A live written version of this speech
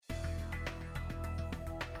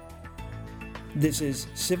This is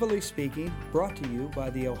Civilly Speaking, brought to you by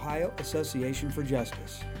the Ohio Association for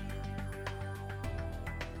Justice.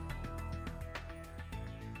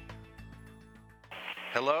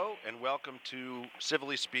 Hello and welcome to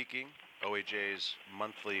Civilly Speaking, OAJ's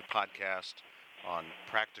monthly podcast on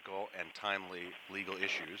practical and timely legal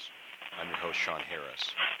issues. I'm your host, Sean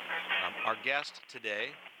Harris. Our guest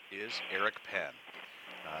today is Eric Penn,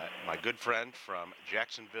 my good friend from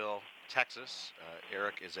Jacksonville, Texas.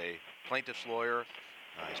 Eric is a plaintiff's lawyer.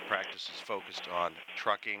 His practice is focused on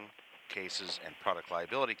trucking cases and product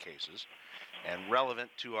liability cases. And relevant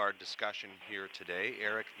to our discussion here today,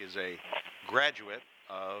 Eric is a graduate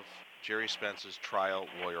of Gerry Spence's Trial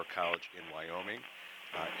Lawyer College in Wyoming.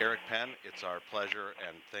 Eric Penn, it's our pleasure,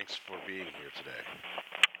 and thanks for being here today.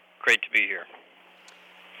 Great to be here.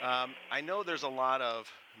 I know there's a lot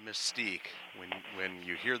of mystique when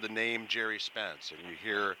you hear the name Gerry Spence and you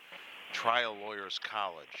hear Trial Lawyers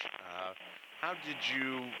College. How did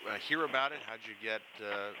you hear about it? How did you get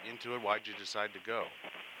into it? Why did you decide to go?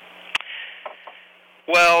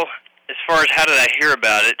 Well, as far as how did I hear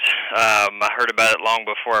about it, I heard about it long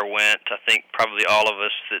before I went. I think probably all of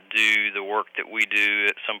us that do the work that we do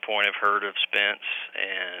at some point have heard of Spence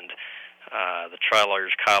and the Trial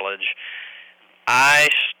Lawyers College. I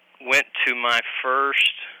went to my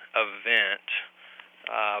first event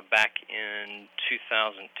back in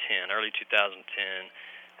 2010, early 2010,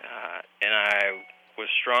 and I was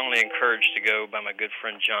strongly encouraged to go by my good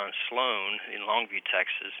friend John Sloan in Longview,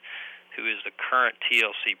 Texas, who is the current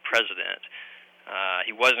TLC president.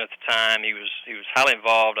 He wasn't at the time. He was highly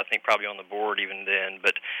involved, I think probably on the board even then,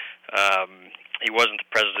 but he wasn't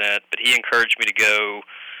the president. But he encouraged me to go.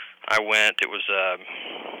 I went. It was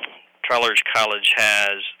Trial Lawyers College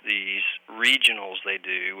has these regionals they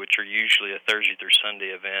do, which are usually a Thursday through Sunday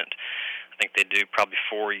event. I think they do probably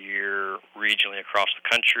 4 a year regionally across the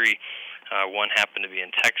country. One happened to be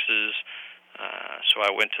in Texas, so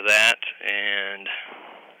I went to that and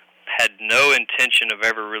had no intention of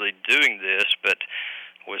ever really doing this, but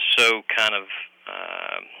was so kind of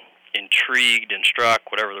intrigued and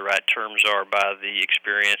struck, whatever the right terms are, by the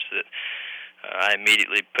experience that I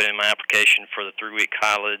immediately put in my application for the 3-week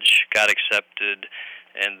college, got accepted,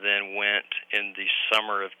 and then went in the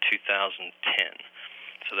summer of 2010.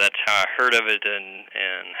 So that's how I heard of it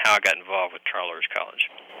and how I got involved with Trial Lawyers College.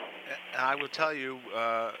 I will tell you,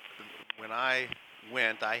 when I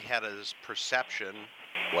went, I had this perception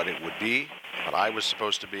what it would be, what I was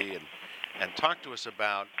supposed to be, and talk to us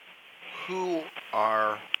about who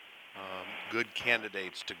are good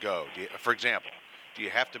candidates to go. For example, do you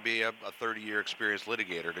have to be a 30-year experienced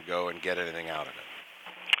litigator to go and get anything out of it?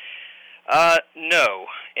 No.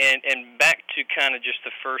 And back to kind of just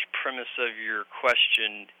the first premise of your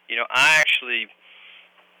question, I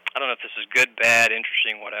don't know if this is good, bad,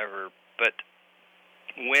 interesting, whatever, but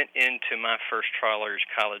went into my first Trial Lawyers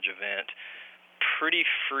College event pretty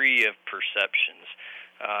free of perceptions.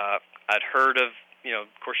 I'd heard of, of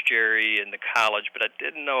course, Gerry and the college, but I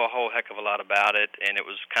didn't know a whole heck of a lot about it, and it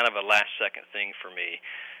was kind of a last-second thing for me.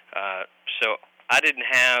 So I didn't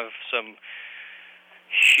have some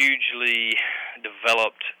hugely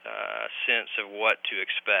developed sense of what to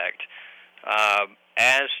expect.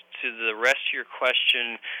 As to the rest of your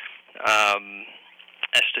question,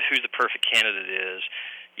 as to who the perfect candidate is,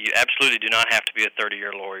 you absolutely do not have to be a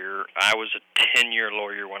 30-year lawyer. I was a 10-year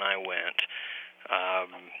lawyer when I went.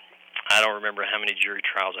 I don't remember how many jury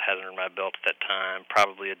trials I had under my belt at that time,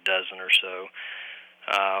 probably a dozen or so.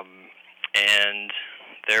 And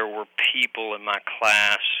there were people in my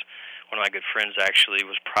class. One of my good friends actually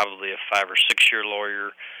was probably a 5 or 6 year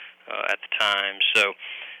lawyer at the time. So,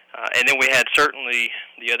 and then we had certainly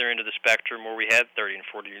the other end of the spectrum where we had 30 and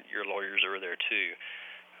 40-year lawyers that were there too.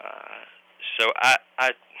 So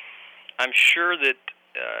I'm sure that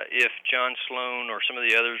if John Sloan or some of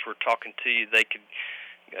the others were talking to you, they could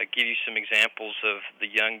give you some examples of the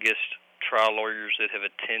youngest trial lawyers that have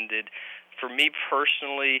attended. For me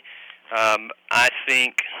personally, I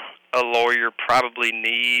think a lawyer probably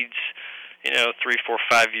needs, 3, 4,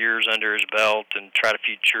 5 years under his belt and tried a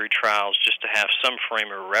few jury trials just to have some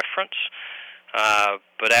frame of reference.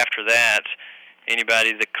 But after that,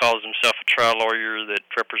 anybody that calls himself a trial lawyer that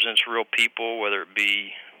represents real people, whether it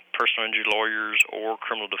be personal injury lawyers or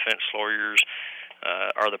criminal defense lawyers,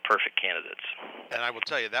 are the perfect candidates. And I will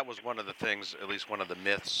tell you, that was one of the things, at least one of the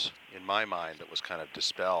myths in my mind that was kind of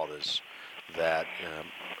dispelled, is that,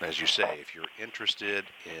 as you say, if you're interested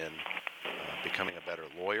in becoming a better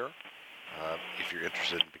lawyer, if you're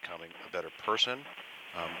interested in becoming a better person,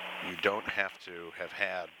 you don't have to have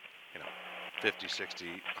had, 50, 60,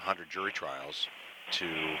 100 jury trials to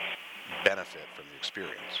benefit from the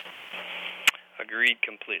experience. Agreed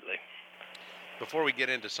completely. Before we get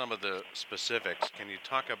into some of the specifics, can you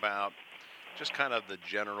talk about just kind of the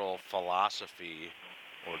general philosophy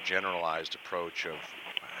or generalized approach of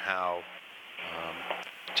how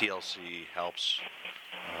TLC helps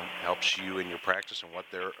you in your practice and what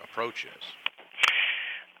their approach is?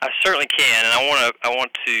 I certainly can, and I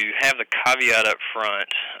want to have the caveat up front,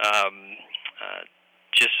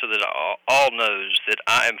 just so that all knows that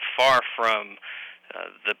I am far from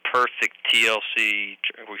the perfect TLC.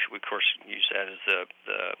 We of course use that as the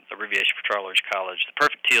abbreviation for Trial Lawyers College. The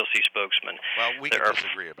perfect TLC spokesman. Well, we can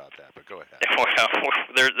disagree about that, but go ahead. Well,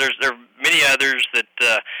 there are many others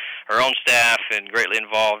that are on staff and greatly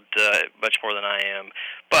involved, much more than I am.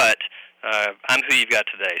 But I'm who you've got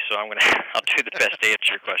today, so I'll do the best to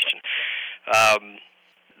answer your question.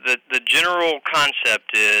 The general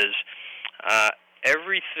concept is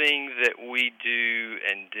everything that we do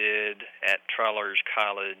and did at Trial Lawyers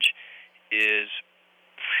College is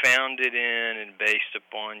founded in and based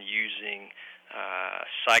upon using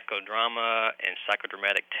psychodrama and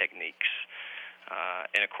psychodramatic techniques.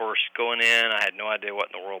 And of course, going in, I had no idea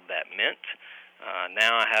what in the world that meant.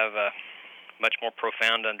 Now I have a much more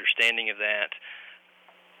profound understanding of that.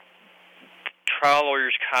 Trial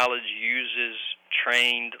Lawyers College uses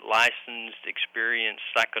trained, licensed, experienced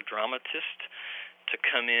psychodramatists to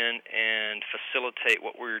come in and facilitate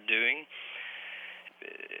what we're doing.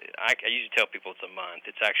 I usually tell people it's a month.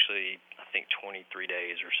 It's actually, I think, 23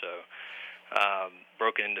 days or so,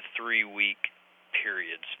 broken into 3-week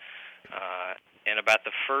periods. And about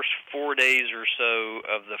the first 4 days or so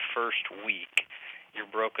of the first week, you're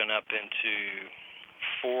broken up into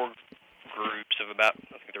 4 groups of about,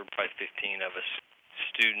 I think there were probably 15 of us,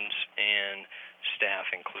 students and staff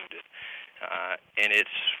included. And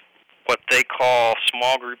it's what they call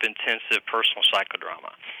small group intensive personal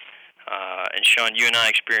psychodrama. And Sean, you and I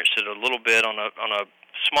experienced it a little bit on a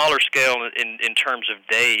smaller scale in terms of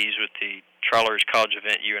days with the Trial Lawyers College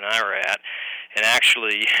event you and I were at. And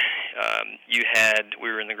actually, we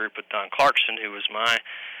were in the group with Don Clarkson, who was my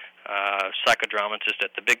psychodramatist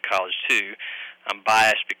at the big college too. I'm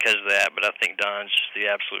biased because of that, but I think Don's just the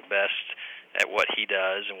absolute best at what he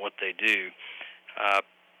does and what they do.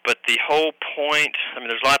 But the whole point, I mean,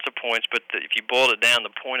 there's lots of points, but if you boil it down, the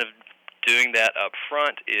point of doing that up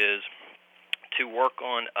front is to work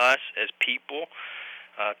on us as people,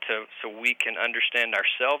 so we can understand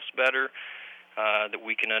ourselves better, that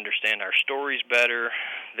we can understand our stories better,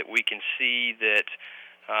 that we can see that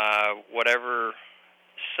whatever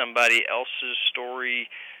somebody else's story,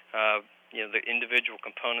 the individual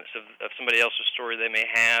components of somebody else's story they may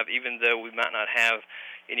have, even though we might not have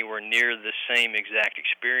anywhere near the same exact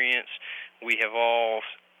experience, we have all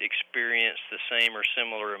experienced the same or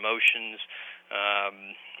similar emotions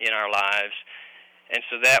in our lives. And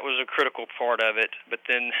so that was a critical part of it. But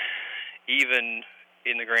then even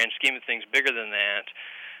in the grand scheme of things, bigger than that,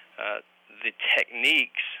 the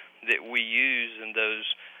techniques that we use in those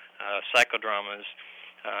psychodramas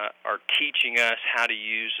are teaching us how to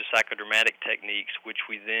use the psychodramatic techniques, which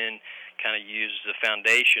we then kind of use as the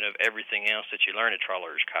foundation of everything else that you learn at Trial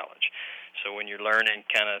Lawyers College. So when you're learning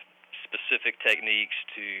kind of specific techniques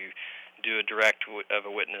to do a direct of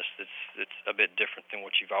a witness that's a bit different than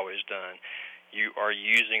what you've always done, you are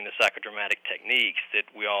using the psychodramatic techniques that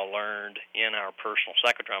we all learned in our personal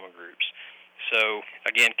psychodrama groups. So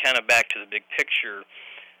again, kind of back to the big picture,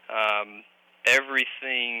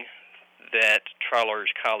 everything that Trial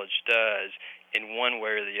Lawyers College does in one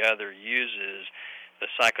way or the other uses the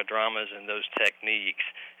psychodramas and those techniques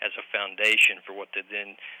as a foundation for what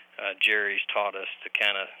then Gerry's taught us to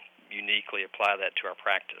kind of uniquely apply that to our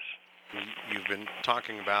practice. You've been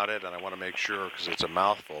talking about it, and I want to make sure, because it's a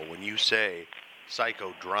mouthful. When you say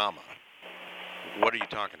psychodrama, what are you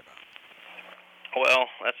talking about? Well,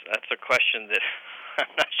 that's a question that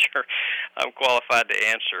I'm not sure I'm qualified to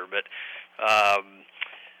answer, but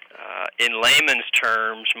in layman's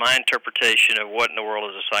terms, my interpretation of what in the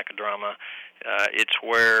world is a psychodrama, it's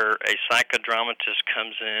where a psychodramatist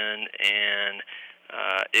comes in and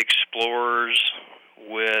explores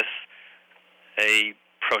with a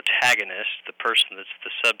protagonist, the person that's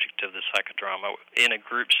the subject of the psychodrama, in a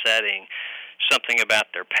group setting, something about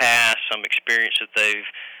their past, some experience that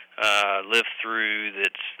they've lived through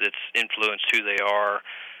that's influenced who they are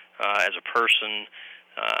as a person,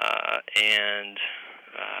 and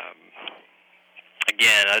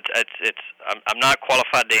again, I'm not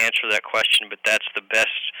qualified to answer that question, but that's the best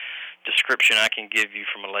description I can give you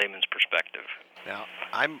from a layman's perspective. Now,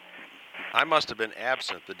 I must have been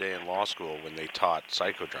absent the day in law school when they taught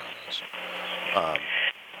psychodramas,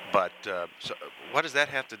 But so what does that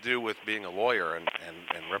have to do with being a lawyer and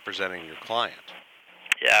representing your client?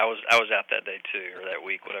 Yeah, I was out that day too, or that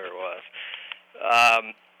week, whatever it was.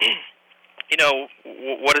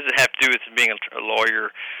 What does it have to do with being a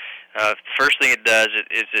lawyer? First thing it does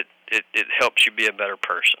is it helps you be a better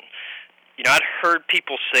person. I'd heard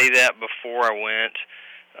people say that before I went.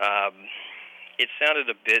 It sounded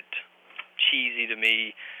a bit cheesy to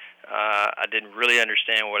me. I didn't really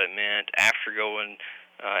understand what it meant. After going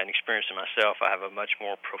and experiencing myself, I have a much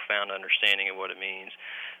more profound understanding of what it means.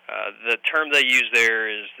 The term they use there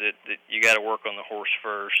is that you got to work on the horse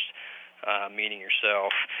first, meaning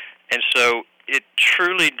yourself. And so it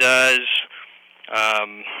truly does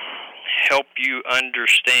help you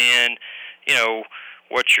understand,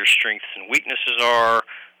 what your strengths and weaknesses are,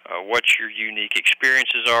 what your unique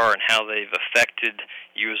experiences are, and how they've affected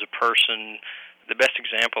you as a person. The best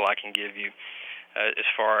example I can give you as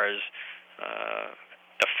far as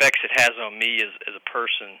effects it has on me as a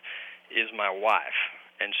person is my wife.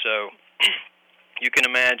 And so you can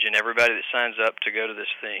imagine everybody that signs up to go to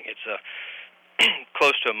this thing, it's a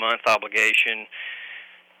close to a month obligation.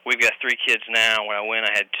 We've got 3 kids now. When I went,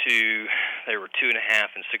 I had 2. They were 2.5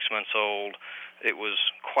 and 6 months old. It was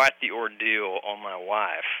quite the ordeal on my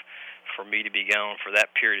wife for me to be gone for that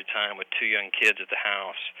period of time with 2 young kids at the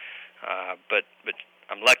house. But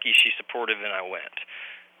I'm lucky she's supportive, and I went.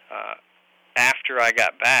 After I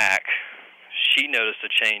got back, she noticed a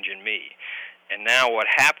change in me. And now what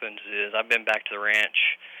happens is I've been back to the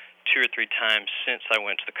ranch 2 or 3 times since I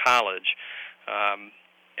went to the college.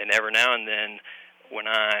 And every now and then when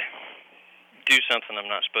I do something I'm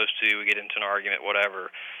not supposed to, we get into an argument, whatever,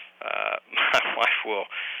 my wife will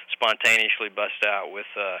spontaneously bust out with,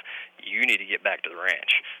 you need to get back to the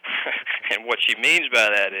ranch. And what she means by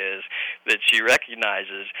that is that she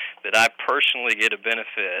recognizes that I personally get a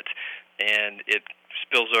benefit, and it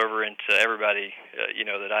spills over into everybody,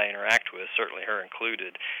 that I interact with, certainly her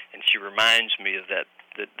included. And she reminds me of that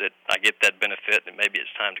I get that benefit, and maybe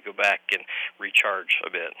it's time to go back and recharge a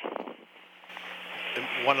bit.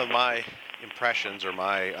 One of my impressions or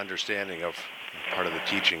my understanding of part of the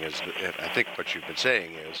teaching is, I think what you've been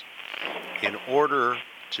saying is, in order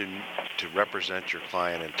to represent your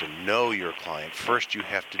client and to know your client, first you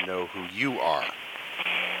have to know who you are.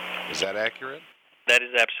 Is that accurate? That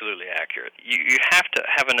is absolutely accurate. You have to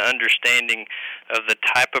have an understanding of the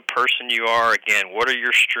type of person you are. Again, what are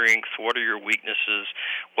your strengths? What are your weaknesses?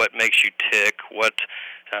 What makes you tick? What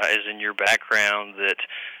is in your background that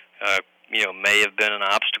may have been an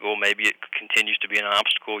obstacle? Maybe it continues to be an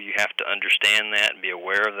obstacle. You have to understand that and be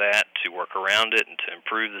aware of that to work around it and to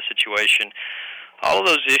improve the situation. All of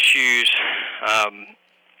those issues,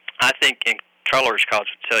 I think, and Trial Lawyers College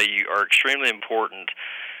would tell you, are extremely important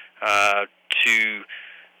to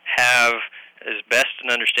have as best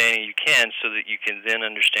an understanding you can so that you can then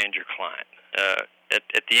understand your client.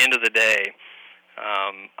 At the end of the day,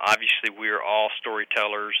 obviously we are all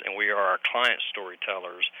storytellers, and we are our clients'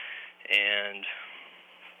 storytellers. And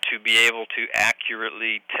to be able to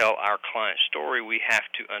accurately tell our client's story, we have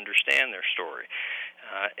to understand their story.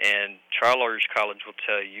 And Trial Lawyers College will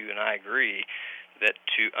tell you, and I agree, that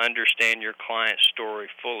to understand your client's story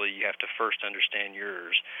fully, you have to first understand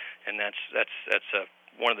yours, and that's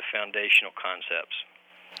one of the foundational concepts.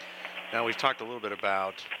 Now, we've talked a little bit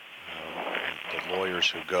about the lawyers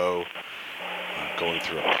who going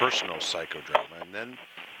through a personal psychodrama, and then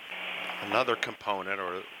another component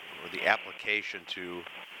or the application to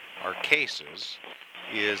our cases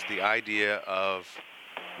is the idea of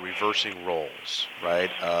reversing roles,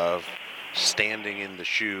 right? Of standing in the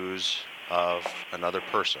shoes of another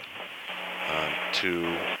person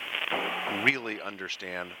to really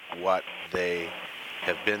understand what they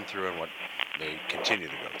have been through and what they continue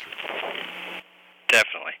to go through.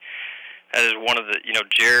 Definitely. That is one of the,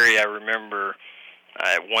 Gerry, I remember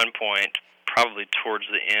at one point, probably towards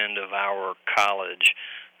the end of our college,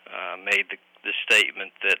 made the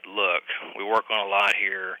statement that, look, we work on a lot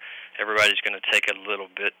here. Everybody's going to take a little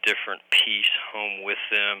bit different piece home with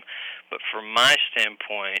them. But from my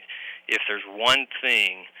standpoint, if there's one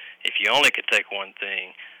thing, if you only could take one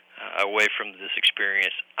thing away from this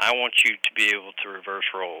experience, I want you to be able to reverse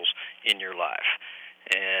roles in your life.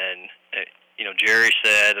 And, Gerry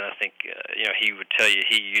said, and I think, he would tell you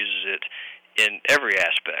he uses it in every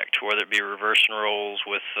aspect, whether it be reversing roles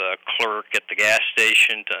with a clerk at the gas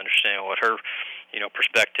station to understand what her,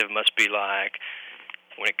 perspective must be like.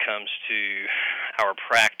 When it comes to our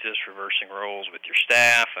practice, reversing roles with your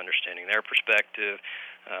staff, understanding their perspective,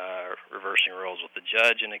 reversing roles with the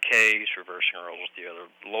judge in a case, reversing roles with the other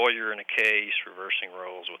lawyer in a case, reversing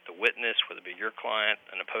roles with the witness, whether it be your client,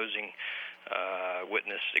 an opposing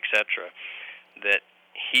witness, etc., that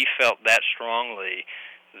he felt that strongly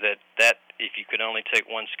that if you could only take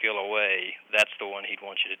one skill away, that's the one he'd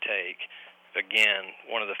want you to take. Again,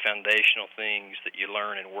 one of the foundational things that you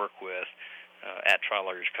learn and work with at Trial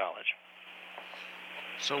Lawyers College.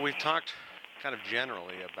 So we've talked kind of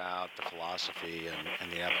generally about the philosophy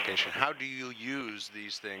and the application. How do you use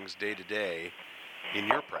these things day to day in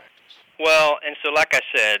your practice? Well, and so like I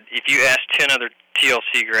said, if you ask 10 other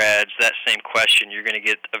TLC grads that same question, you're going to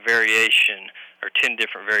get a variation or 10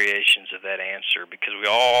 different variations of that answer, because we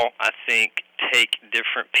all, I think, take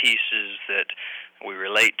different pieces that we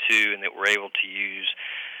relate to and that we're able to use.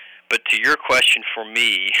 But to your question for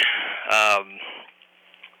me,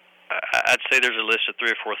 I'd say there's a list of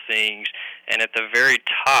 3 or 4 things, and at the very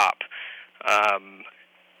top,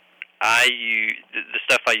 I use the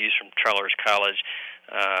stuff I use from Trial Lawyers College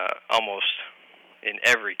almost in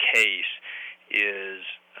every case is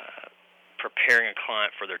preparing a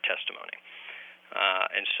client for their testimony.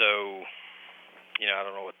 And so, I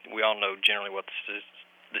don't know, we all know generally what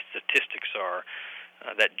the statistics are.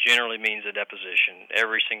 That generally means a deposition.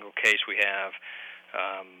 Every single case we have,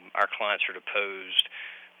 our clients are deposed.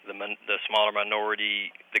 The smaller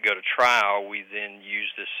minority that go to trial, we then use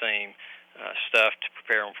the same stuff to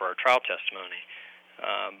prepare them for our trial testimony.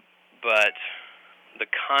 But the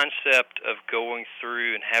concept of going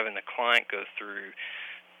through and having the client go through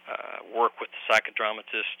work with the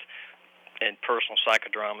psychodramatist and personal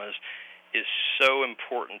psychodramas is so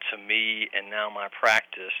important to me and now my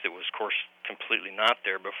practice that was, of course, completely not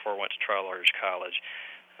there before I went to Trial Lawyers College.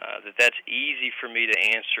 That's easy for me to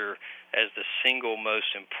answer as the single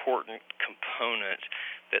most important component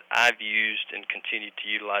that I've used and continued to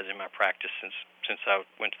utilize in my practice since I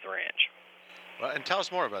went to the ranch. Well, and tell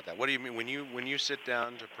us more about that. What do you mean when you sit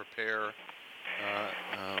down to prepare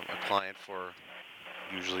a client for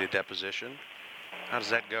usually a deposition? How does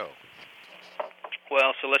that go?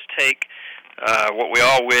 Well, so let's take what we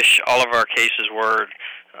all wish all of our cases were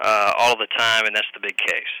all the time, and that's the big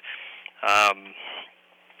case.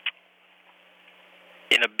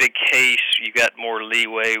 In a big case, you got more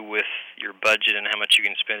leeway with your budget and how much you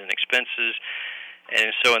can spend in expenses.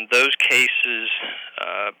 And so in those cases,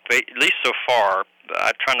 at least so far, we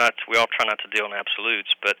all try not to deal in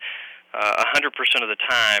absolutes, but 100% of the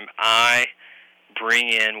time, I bring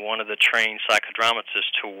in one of the trained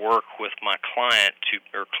psychodramatists to work with my clients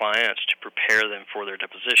to prepare them for their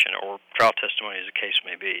deposition or trial testimony, as the case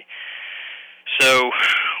may be. So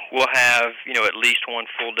we'll have, at least one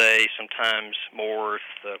full day, sometimes more if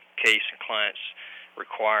the case and clients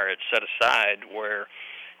require it, set aside where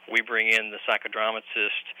we bring in the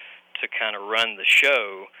psychodramatist to kind of run the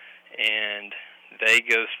show, and they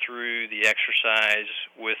go through the exercise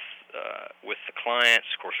with the clients.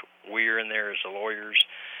 Of course, we're in there as the lawyers.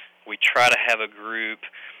 We try to have a group.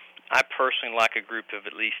 I personally like a group of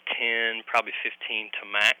at least 10, probably 15 to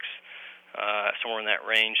max, somewhere in that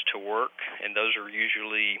range to work, and those are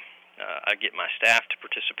usually, I get my staff to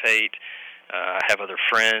participate. I have other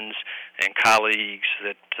friends and colleagues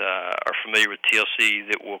that are familiar with TLC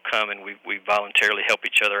that will come, and we voluntarily help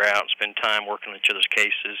each other out and spend time working on each other's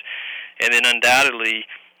cases. And then undoubtedly,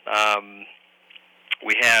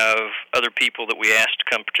 we have other people that we ask to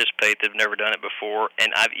come participate that have never done it before,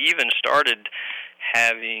 and I've even started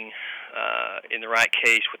having, in the right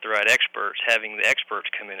case with the right experts, having the experts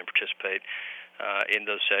come in and participate in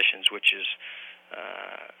those sessions, which is,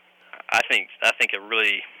 I think a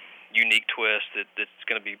really unique twist that's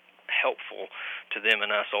going to be helpful to them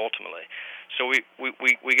and us ultimately. So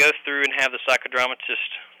we go through and have the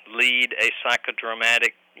psychodramatist lead a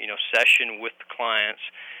psychodramatic session with the clients,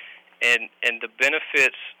 and the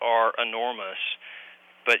benefits are enormous,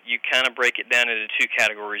 but you kind of break it down into 2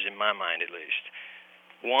 categories in my mind at least.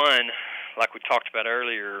 One, like we talked about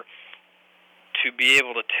earlier, to be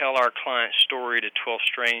able to tell our client's story to 12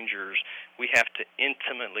 strangers, we have to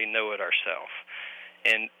intimately know it ourselves.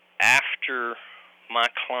 And after my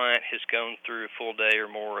client has gone through a full day or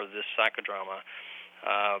more of this psychodrama,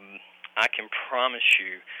 I can promise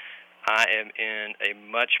you I am in a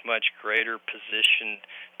much, much greater position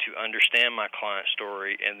to understand my client's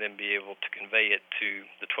story and then be able to convey it to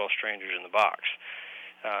the 12 strangers in the box.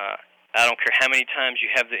 I don't care how many times you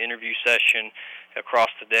have the interview session across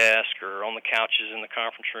the desk or on the couches in the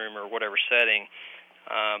conference room or whatever setting.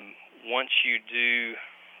 Once you do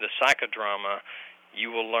the psychodrama, you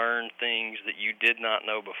will learn things that you did not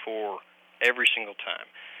know before every single time.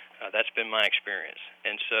 That's been my experience.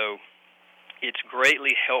 And so it's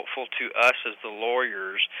greatly helpful to us as the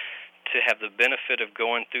lawyers to have the benefit of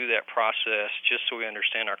going through that process just so we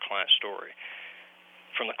understand our client's story.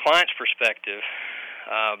 From the client's perspective,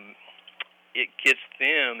 it gets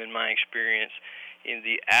them, in my experience, in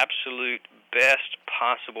the absolute best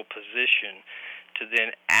possible position to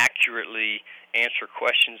then accurately answer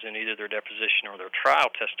questions in either their deposition or their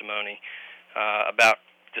trial testimony about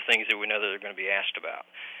the things that we know that they're going to be asked about.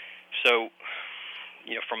 So,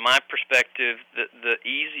 from my perspective, the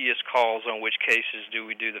easiest calls on which cases do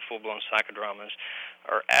we do the full-blown psychodramas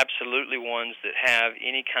are absolutely ones that have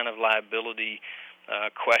any kind of liability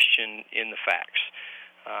question in the facts.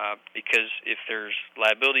 Because if there's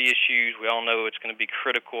liability issues, we all know it's going to be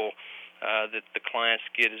critical that the clients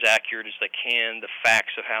get as accurate as they can the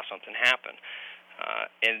facts of how something happened.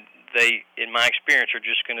 And they, in my experience, are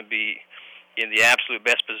just going to be in the absolute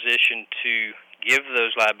best position to give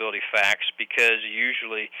those liability facts because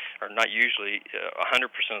usually, or not usually, 100%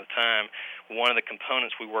 of the time, one of the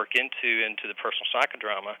components we work into the personal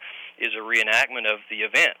psychodrama is a reenactment of the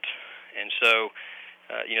event. And so,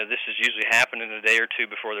 this has usually happened in a day or two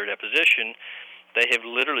before their deposition. They have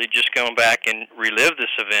literally just gone back and relived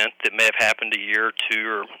this event that may have happened a year or two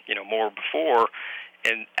or, more before.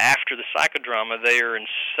 And after the psychodrama, they are in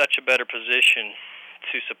such a better position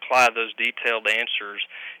to supply those detailed answers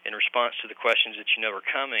in response to the questions that are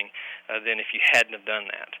coming than if you hadn't have done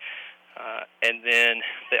that. And then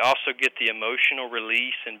they also get the emotional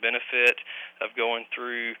release and benefit of going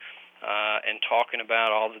through and talking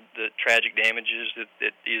about all the tragic damages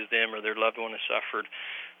that either them or their loved one has suffered.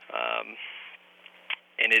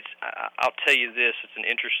 And I'll tell you this, it's an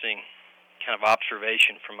interesting kind of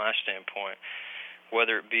observation from my standpoint,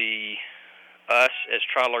 whether it be us as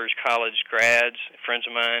trial lawyers college grads, friends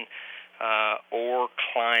of mine, or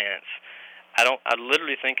clients. I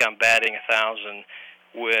literally think I'm batting 1,000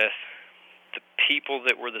 with the people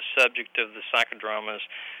that were the subject of the psychodramas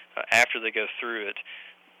after they go through it.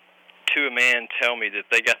 To a man, tell me that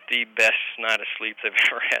they got the best night of sleep they've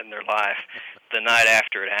ever had in their life the night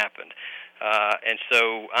after it happened. And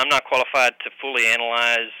so I'm not qualified to fully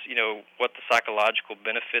analyze, what the psychological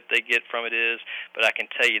benefit they get from it is, but I can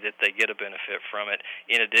tell you that they get a benefit from it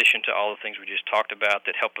in addition to all the things we just talked about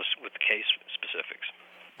that help us with the case specifics.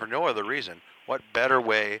 For no other reason, what better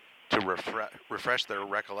way to refresh their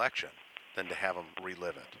recollection than to have them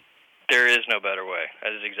relive it? There is no better way.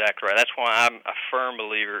 That is exactly right. That's why I'm a firm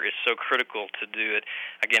believer it's so critical to do it.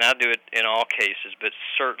 Again, I do it in all cases, but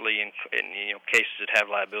certainly in cases that have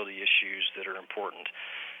liability issues that are important.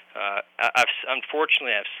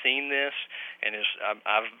 Unfortunately, I've seen this, and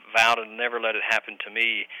I've vowed to never let it happen to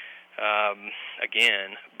me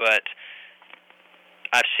again. But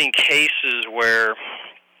I've seen cases where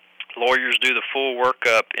lawyers do the full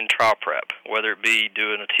workup in trial prep, whether it be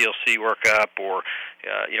doing a TLC workup or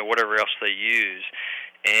whatever else they use,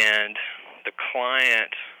 and the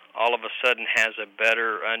client all of a sudden has a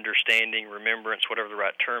better understanding, remembrance, whatever the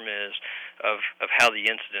right term is, of how the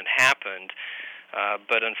incident happened.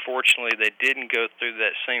 But unfortunately, they didn't go through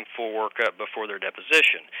that same full workup before their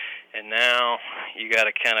deposition. And now you got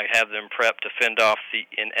to kind of have them prepped to fend off the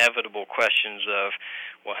inevitable questions of,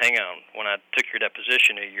 well, hang on, when I took your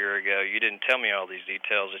deposition a year ago, you didn't tell me all these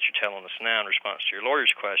details that you're telling us now in response to your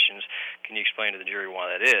lawyer's questions. Can you explain to the jury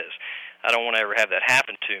why that is? I don't want to ever have that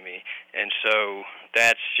happen to me. And so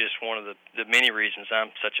that's just one of the many reasons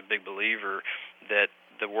I'm such a big believer that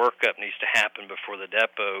the workup needs to happen before the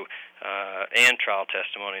depo and trial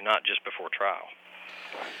testimony, not just before trial.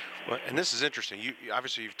 Well, and this is interesting.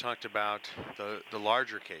 You've talked about the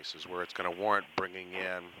larger cases where it's going to warrant bringing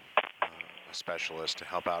in a specialist to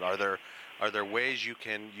help out. Are there ways you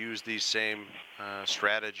can use these same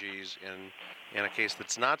strategies in a case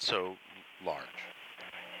that's not so large?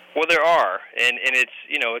 Well, there are, and it's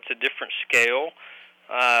it's a different scale.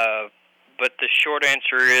 But the short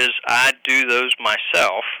answer is I do those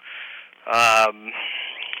myself,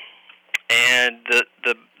 and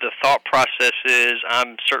the thought process is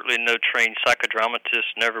I'm certainly no trained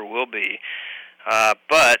psychodramatist, never will be,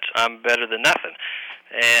 but I'm better than nothing.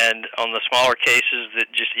 And on the smaller cases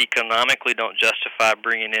that just economically don't justify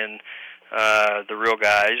bringing in the real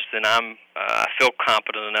guys, then I feel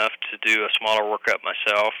competent enough to do a smaller workup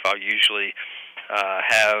myself. I'll usually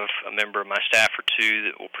have a member of my staff or two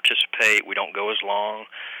that will participate. We don't go as long.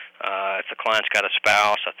 If the client's got a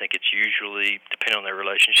spouse, I think it's usually, depending on their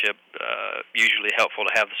relationship, usually helpful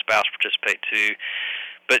to have the spouse participate too.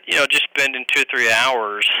 But, just spending 2 or 3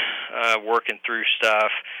 hours working through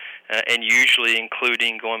stuff, and usually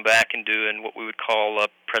including going back and doing what we would call a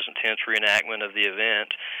present tense reenactment of the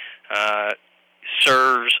event,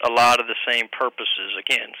 serves a lot of the same purposes.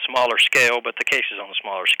 Again, smaller scale, but the case is on a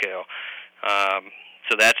smaller scale.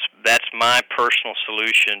 So that's my personal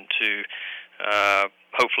solution to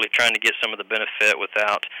hopefully trying to get some of the benefit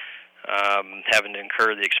without having to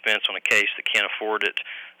incur the expense on a case that can't afford it,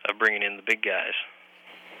 bringing in the big guys.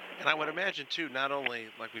 And I would imagine, too, not only,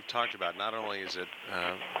 like we've talked about, not only is it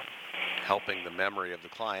helping the memory of the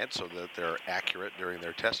client so that they're accurate during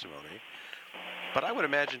their testimony, but I would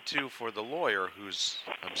imagine, too, for the lawyer who's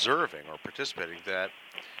observing or participating, that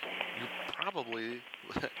you probably,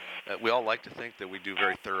 we all like to think that we do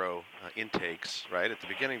very thorough intakes, right, at the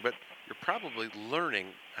beginning, but you're probably learning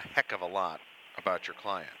a heck of a lot about your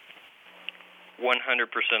client. 100%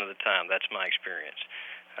 of the time, that's my experience.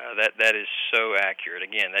 That is so accurate.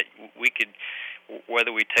 Again, that we could,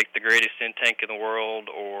 whether we take the greatest intake in the world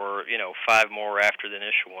or 5 more after the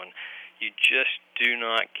initial one, you just do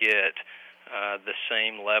not get the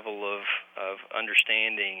same level of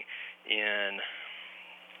understanding in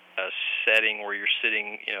a setting where you're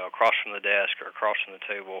sitting across from the desk or across from the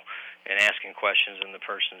table and asking questions and the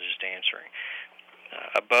person's just answering.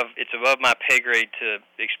 It's above my pay grade to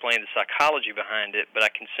explain the psychology behind it, but I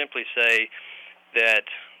can simply say that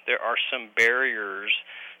there are some barriers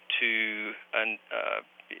to a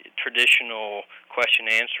traditional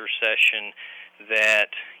question-answer session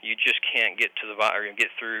that you just can't get to or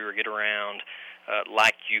get through or get around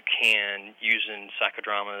like you can using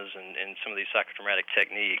psychodramas and some of these psychodramatic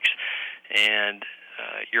techniques. And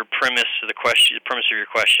your premise of the your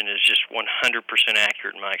question is just 100%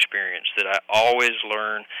 accurate in my experience. That I always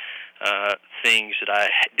learn things that I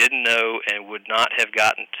didn't know and would not have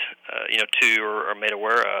gotten to or made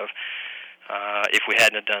aware of if we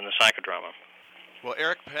hadn't have done the psychodrama. Well,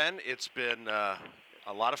 Eric Penn, it's been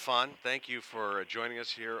a lot of fun. Thank you for joining us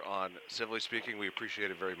here on Civilly Speaking. We appreciate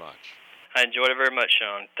it very much. I enjoyed it very much,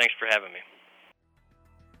 Sean. Thanks for having me.